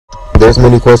There's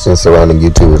many questions surrounding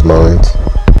YouTubers' minds.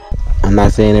 I'm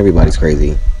not saying everybody's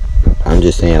crazy. I'm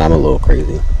just saying I'm a little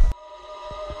crazy.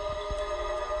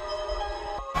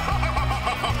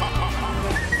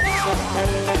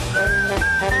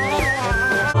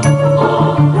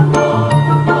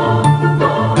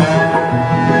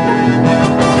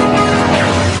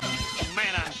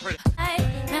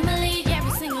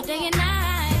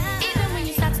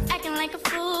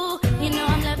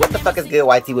 What the fuck is good,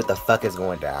 YT? What the fuck is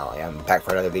going down? I am back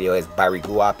for another video. It's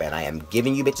Bhyreeguwap, and I am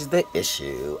giving you bitches the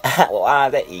issue.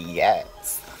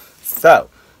 Yes. So,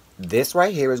 this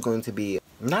right here is going to be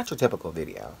not your typical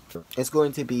video. It's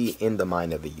going to be in the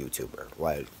mind of a YouTuber,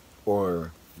 right?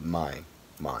 Or mine.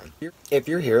 If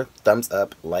you're here, thumbs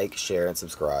up, like, share, and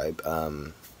subscribe.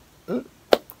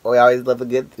 We always love a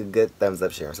good thumbs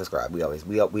up, share, and subscribe. We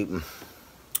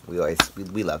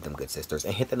love them good sisters.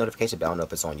 And hit that notification bell. I don't know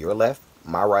if it's on your left,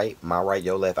 my right,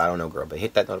 your left. I don't know, girl. But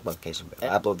hit that notification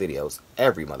bell. I upload videos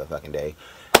every motherfucking day.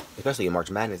 Especially in March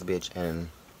Madness, bitch. And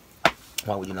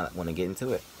why would you not want to get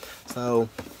into it? So,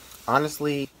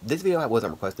 honestly, this video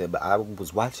wasn't requested, but I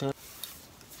was watching.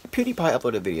 PewDiePie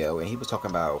uploaded a video, and he was talking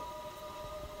about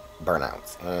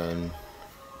burnouts. And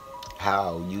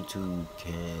how YouTube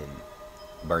can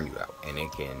burn you out. And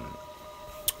it can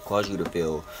cause you to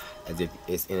feel as if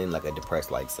it's in like a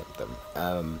depressed like symptom.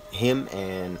 Him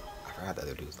and I forgot the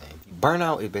other dude's name.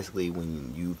 Burnout is basically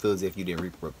when you feel as if you didn't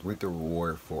reap the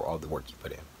reward for all the work you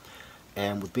put in.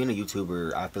 And with being a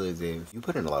YouTuber, I feel as if you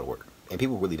put in a lot of work, and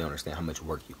people really don't understand how much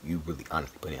work you really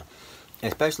honestly put in.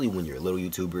 And especially when you're a little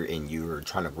YouTuber and you're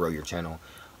trying to grow your channel.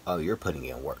 Oh, you're putting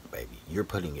in work, baby. You're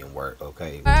putting in work,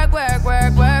 okay?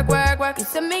 Work. You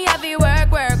see me heavy work.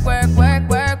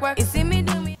 You see me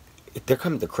do me. There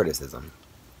comes the criticism.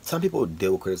 Some people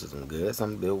deal with criticism good.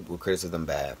 Some deal with criticism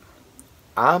bad.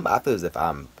 I feel as if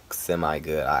I'm semi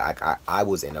good. I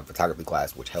was in a photography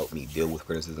class which helped me deal with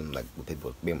criticism, like with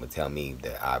people being able to tell me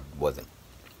that I wasn't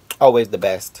always the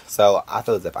best. So I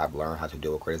feel as if I've learned how to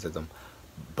deal with criticism,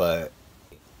 but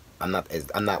I'm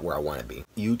not where I want to be.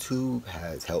 YouTube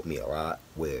has helped me a lot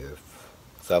with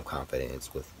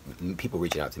self-confidence, with people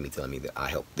reaching out to me telling me that I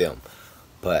help them.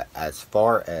 But as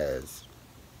far as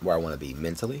where I want to be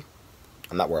mentally,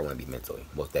 I'm not where I want to be mentally.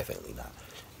 Most definitely not.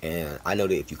 And I know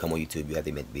that if you come on YouTube, you have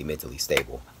to be mentally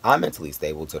stable. I'm mentally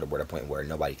stable to the point where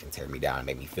nobody can tear me down and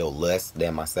make me feel less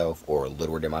than myself or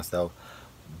littler than myself.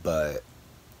 But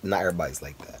not everybody's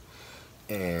like that.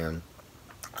 And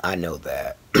I know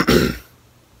that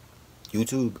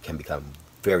YouTube can become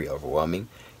very overwhelming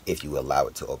if you allow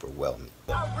it to overwhelm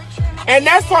you. And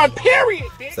that's on period.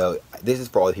 So this is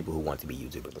for all the people who want to be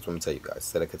YouTubers. That's what I'm gonna tell you guys.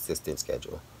 Set a consistent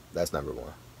schedule. That's number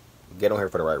one. Get on here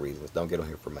for the right reasons. Don't get on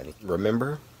here for money.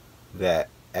 Remember that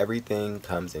everything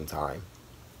comes in time.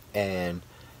 And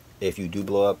if you do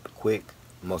blow up quick,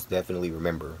 most definitely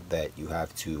remember that you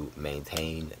have to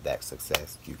maintain that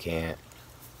success. You can't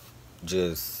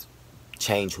just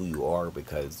change who you are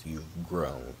because you've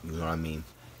grown. You know what I mean?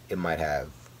 It might have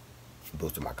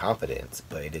boosted my confidence,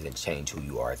 but it doesn't change who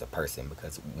you are as a person,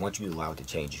 because once you allow it to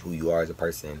change who you are as a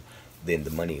person, then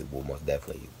the money will most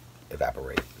definitely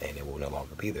evaporate and it will no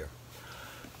longer be there.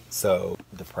 So,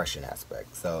 depression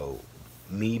aspect. So,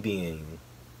 me being,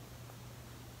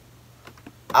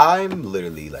 I'm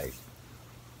literally like,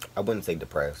 I wouldn't say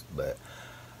depressed, but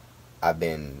I've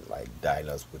been like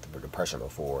diagnosed with depression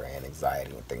before and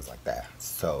anxiety and things like that.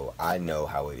 So I know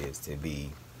how it is to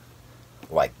be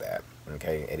like that.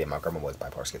 Okay, and then my grandma was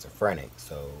bipolar schizophrenic,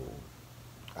 so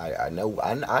I know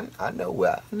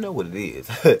what it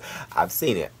is. I've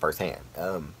seen it firsthand.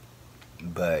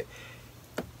 But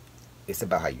it's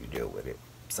about how you deal with it.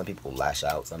 Some people lash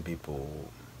out. Some people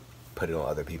put it on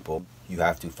other people. You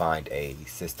have to find a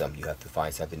system. You have to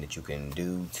find something that you can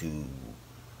do to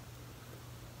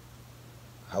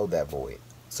hold that void.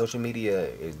 Social media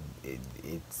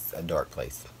it's a dark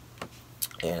place,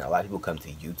 and a lot of people come to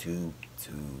YouTube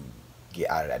to get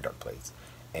out of that dark place,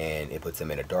 and it puts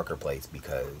them in a darker place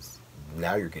because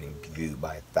now you're getting viewed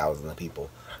by thousands of people.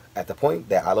 At the point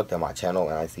that I looked at my channel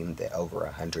and I seen that over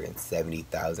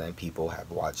 170,000 people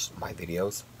have watched my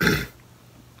videos,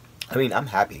 I mean, I'm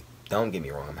happy. Don't get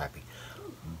me wrong, I'm happy,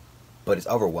 but it's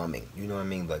overwhelming. You know what I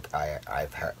mean? Like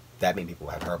I've heard that many people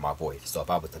have heard my voice. So if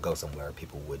I was to go somewhere,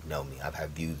 people would know me. I've had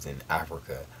views in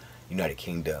Africa, United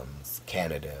Kingdoms,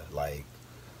 Canada, like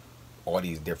all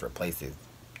these different places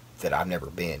that I've never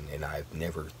been, and I've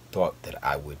never thought that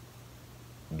I would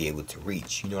be able to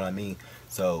reach. You know what I mean?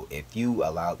 So if you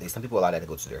allow, some people allow that to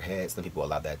go to their head. Some people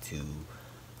allow that to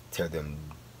tear them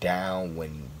down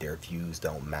when their views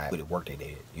don't match the work they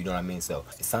did. You know what I mean? So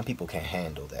some people can't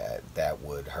handle that. That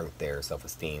would hurt their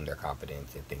self-esteem, their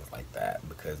confidence, and things like that,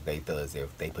 because they feel as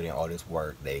if they put in all this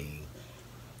work, they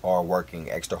are working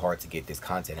extra hard to get this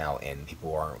content out, and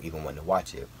people aren't even wanting to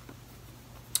watch it.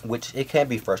 Which it can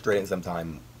be frustrating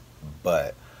sometimes,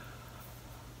 but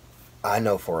I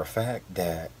know for a fact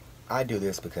that I do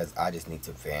this because I just need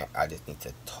to vent, I just need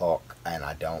to talk, and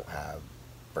I don't have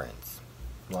friends.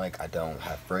 Like, I don't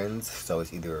have friends, so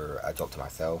it's either I talk to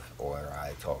myself or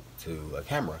I talk to a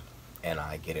camera, and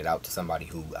I get it out to somebody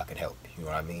who I could help, you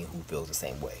know what I mean, who feels the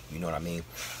same way, you know what I mean.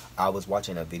 I was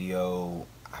watching a video,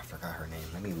 I forgot her name,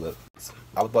 let me look.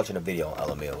 I was watching a video on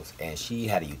Ella Mills, and she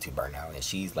had a YouTuber now, and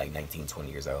she's like 19, 20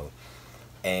 years old,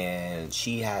 and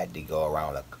she had to go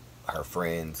around like her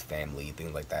friends, family,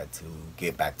 things like that, to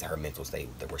get back to her mental state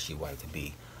where she wanted to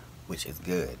be, which is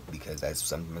good, because that's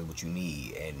something what you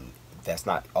need, and that's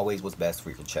not always what's best for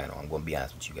your channel. I'm going to be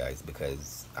honest with you guys,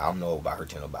 because I don't know about her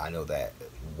channel, but I know that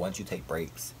once you take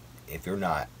breaks, if you're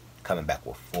not coming back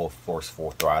with full force,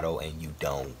 full throttle, and you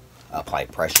don't apply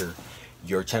pressure,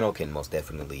 your channel can most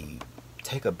definitely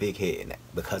take a big hit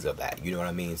because of that, you know what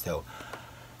I mean. So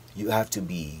you have to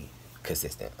be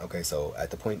consistent. Okay, so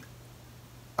at the point,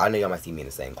 I know y'all might see me in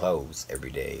the same clothes every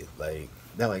day, like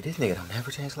they're like, this nigga don't never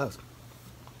change clothes.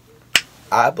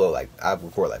 I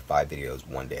record like 5 videos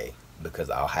one day,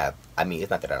 because I'll have, I mean, it's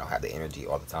not that I don't have the energy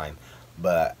all the time,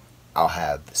 but I'll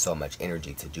have so much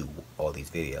energy to do all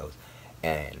these videos,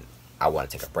 and I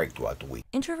want to take a break throughout the week.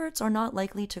 Introverts are not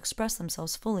likely to express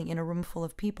themselves fully in a room full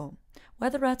of people,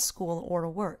 whether at school or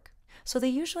work, so they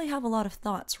usually have a lot of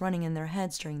thoughts running in their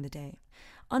heads during the day.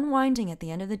 Unwinding at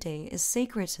the end of the day is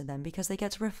sacred to them because they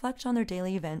get to reflect on their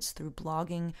daily events through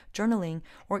blogging, journaling,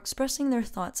 or expressing their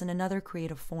thoughts in another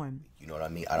creative form. You know what I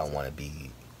mean? I don't want to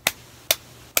be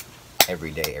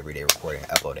every day recording,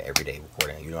 uploading, every day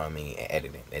recording, you know what I mean, and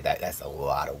editing. That's a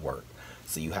lot of work.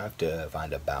 So you have to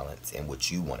find a balance in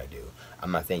what you want to do.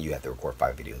 I'm not saying you have to record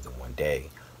 5 videos in one day,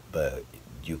 but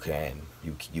you can,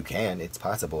 it's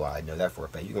possible. I know that for a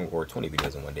fact. You can record 20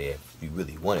 videos in one day if you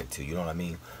really wanted to, you know what I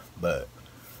mean? But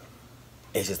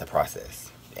it's just a process,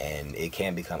 and it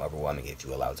can become overwhelming if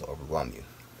you allow it to overwhelm you.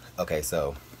 Okay,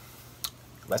 so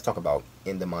let's talk about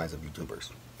in the minds of YouTubers.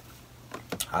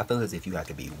 I feel as if you have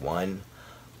to be one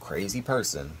crazy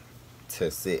person to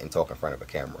sit and talk in front of a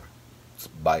camera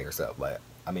by yourself. Like,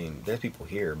 I mean, there's people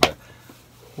here, but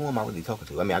who am I really talking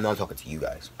to? I mean, I know I'm talking to you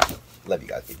guys. Love you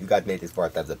guys. If you guys made this far,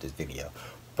 thumbs up this video.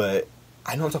 But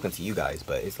I know I'm talking to you guys,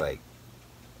 but it's like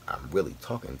I'm really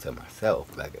talking to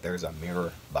myself. Like, there's a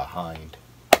mirror behind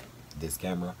this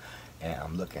camera, and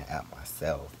I'm looking at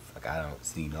myself. Like, I don't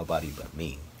see nobody but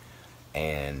me.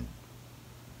 And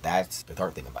that's the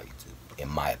third thing about YouTube, in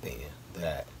my opinion,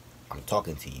 that I'm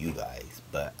talking to you guys.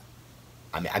 But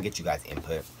I mean, I get you guys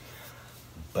input,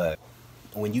 but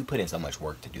when you put in so much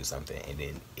work to do something, and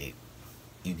then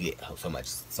you get so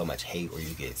much hate, or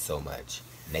you get so much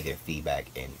negative feedback,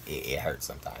 and it hurts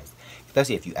sometimes,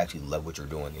 especially if you actually love what you're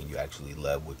doing and you actually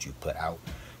love what you put out.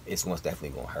 It's most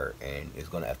definitely gonna hurt, and it's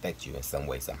gonna affect you in some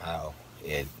way, somehow.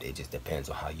 It just depends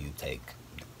on how you take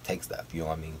stuff, you know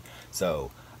what I mean?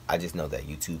 So I just know that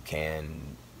YouTube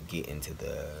can get into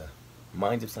the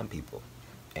minds of some people,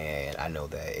 and I know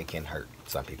that it can hurt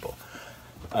some people.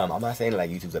 I'm not saying like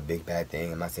YouTube's a big bad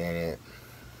thing. I'm not saying it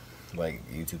like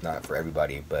YouTube's not for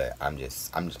everybody, but I'm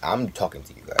talking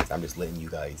to you guys. I'm just letting you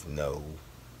guys know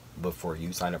before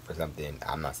you sign up for something.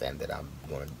 I'm not saying that I'm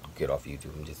going to get off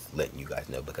YouTube. I'm just letting you guys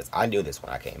know, because I knew this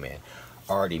when I came in.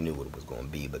 I already knew what it was going to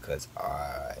be, because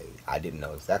I didn't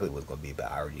know exactly what it was going to be,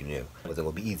 but I already knew it wasn't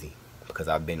going to be easy, because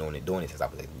I've been doing it since I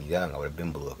was young. I would have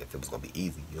been below if it was going to be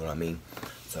easy, you know what I mean?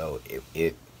 So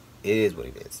it is what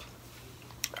it is.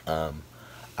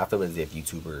 I feel as if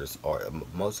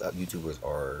most YouTubers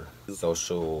are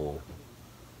social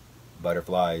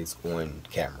butterflies on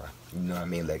camera. You know what I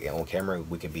mean? Like, on camera,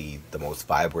 we can be the most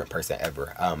vibrant person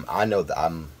ever. I know that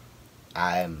I'm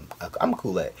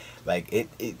cool at, like,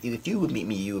 if you would meet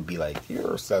me, you would be like,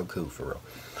 you're so cool, for real.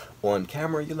 On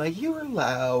camera, you're like, you're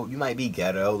loud, you might be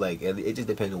ghetto, like, it just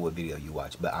depends on what video you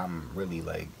watch. But I'm really,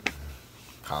 like,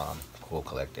 calm, cool,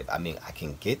 collected. I mean, I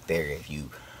can get there if you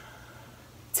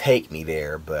take me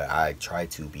there, but I try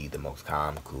to be the most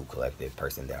calm, cool, collected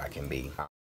person that I can be.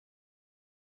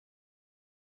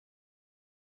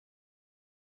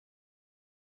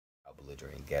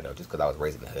 Belligerent ghetto, just because I was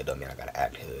raised in the hood don't mean I gotta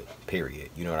act hood, period,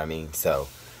 you know what I mean? So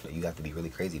you have to be really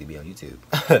crazy to be on YouTube.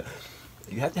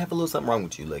 You have to have a little something wrong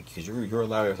with you, like, because you're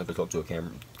allowing yourself to talk to a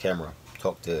camera,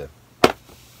 talk to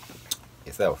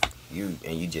yourself,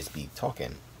 you just be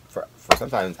talking for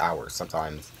sometimes hours,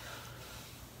 sometimes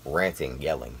ranting,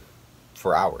 yelling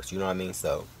for hours. You know what I mean?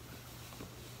 So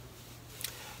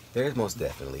there's most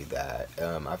definitely that.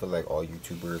 I feel like all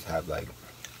YouTubers have like,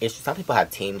 it's some people have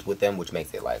teams with them, which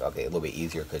makes it like okay a little bit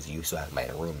easier because you still have somebody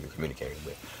in a room you're communicating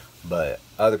with. But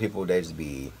other people, they just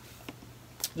be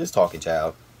just talking,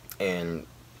 child, and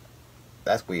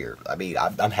that's weird. I mean,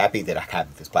 I'm happy that I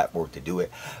have this platform to do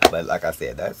it, but like I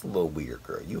said, that's a little weird,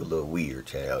 girl. You a little weird,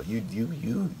 child. You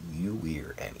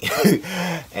weird, Annie.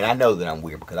 And I know that I'm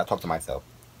weird because I talk to myself,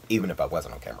 even if I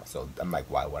wasn't on camera. So I'm like,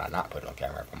 why would I not put it on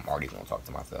camera if I'm already gonna talk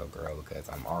to myself, girl? Because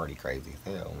I'm already crazy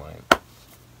as hell. Like,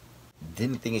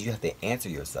 then the thing is, you have to answer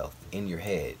yourself in your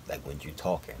head, like when you're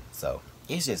talking. So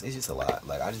it's just a lot.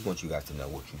 Like, I just want you guys to know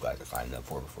what you guys are signing up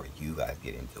for before you guys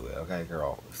get into it, okay,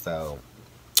 girl? So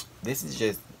this is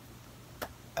just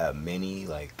a mini,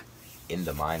 like, in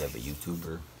the mind of a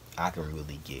YouTuber. I can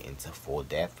really get into full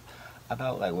depth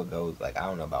about like what goes, like, I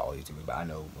don't know about all YouTubers, but I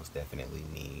know most definitely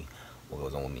me, what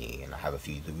goes on with me, and I have a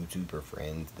few YouTuber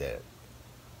friends that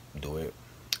do it,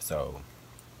 so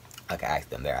I can ask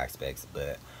them their aspects.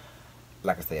 But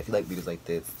like I said, if you like videos like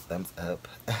this, thumbs up,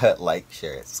 like,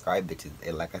 share, subscribe, bitches,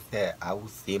 and like I said, I will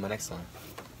see you in my next one.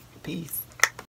 Peace.